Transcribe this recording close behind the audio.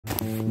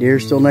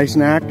Deer's still nice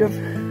and active.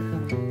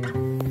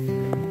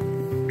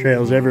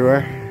 Trails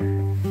everywhere.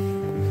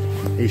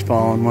 He's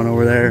following one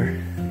over there.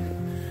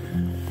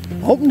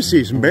 Hoping to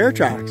see some bear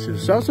tracks. I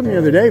saw some the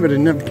other day, but I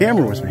didn't have the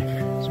camera with me.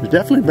 So it was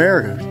definitely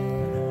bear.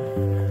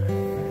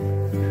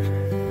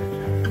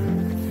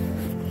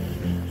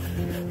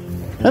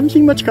 Haven't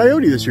seen much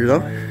coyote this year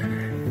though.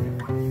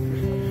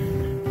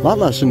 A lot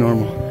less than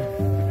normal.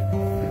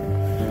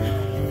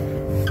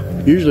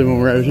 Usually when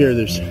we're out here,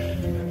 there's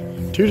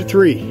 2 to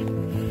 3.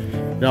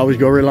 We always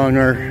go right along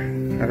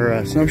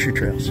our snowshoe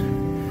trails.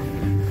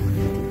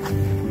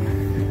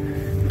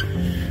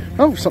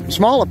 Oh, something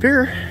small up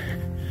here.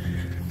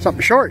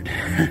 Something short.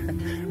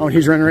 Oh,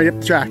 he's running right up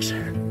the tracks.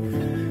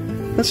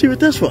 Let's see what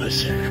this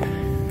was.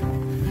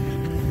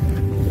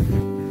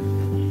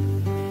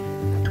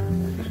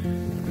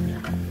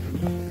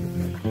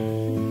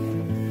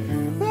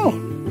 Oh,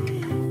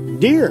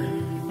 deer.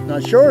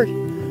 Not short.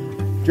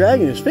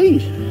 Dragging his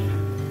feet.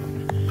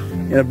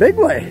 In a big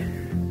way.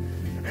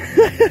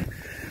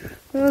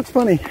 That's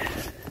funny.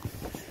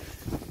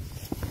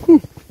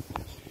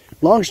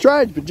 Long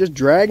strides, but just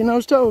dragging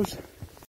those toes.